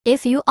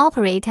If you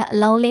operate a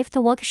low-lift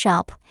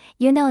workshop,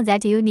 you know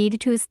that you need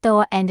to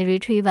store and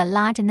retrieve a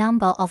large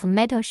number of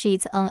metal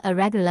sheets on a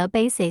regular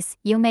basis.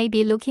 You may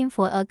be looking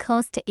for a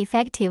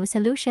cost-effective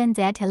solution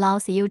that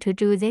allows you to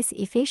do this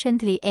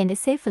efficiently and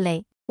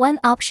safely.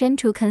 One option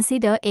to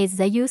consider is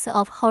the use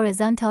of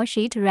horizontal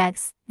sheet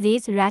racks.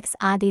 These racks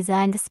are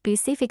designed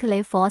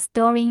specifically for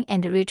storing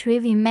and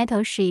retrieving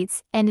metal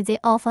sheets, and they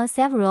offer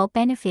several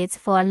benefits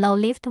for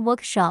low-lift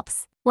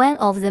workshops. One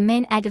of the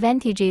main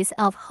advantages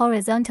of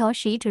horizontal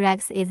sheet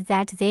racks is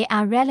that they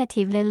are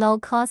relatively low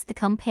cost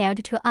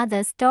compared to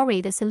other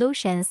storage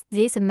solutions.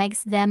 This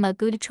makes them a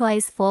good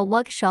choice for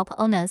workshop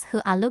owners who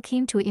are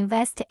looking to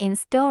invest in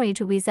storage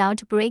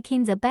without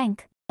breaking the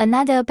bank.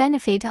 Another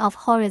benefit of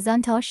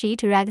horizontal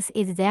sheet racks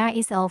is their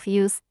ease of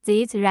use.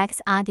 These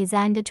racks are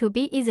designed to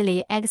be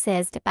easily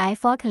accessed by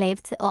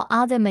forklifts or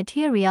other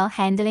material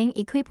handling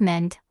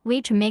equipment,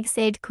 which makes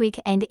it quick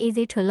and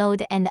easy to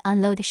load and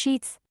unload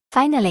sheets.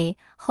 Finally,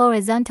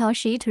 horizontal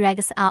sheet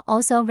racks are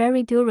also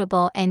very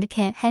durable and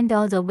can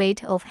handle the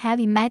weight of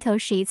heavy metal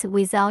sheets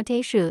without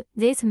issue.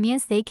 This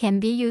means they can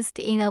be used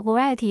in a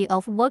variety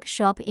of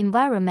workshop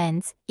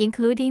environments,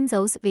 including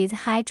those with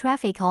high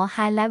traffic or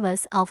high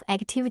levels of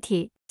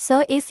activity.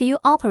 So if you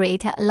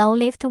operate a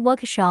low-lift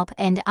workshop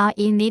and are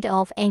in need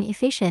of an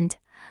efficient,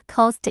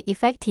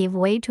 cost-effective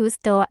way to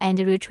store and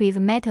retrieve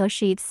metal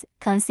sheets,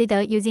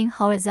 consider using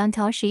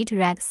horizontal sheet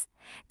racks.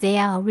 They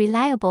are a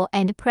reliable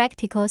and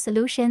practical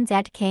solution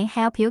that can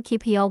help you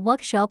keep your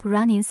workshop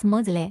running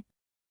smoothly.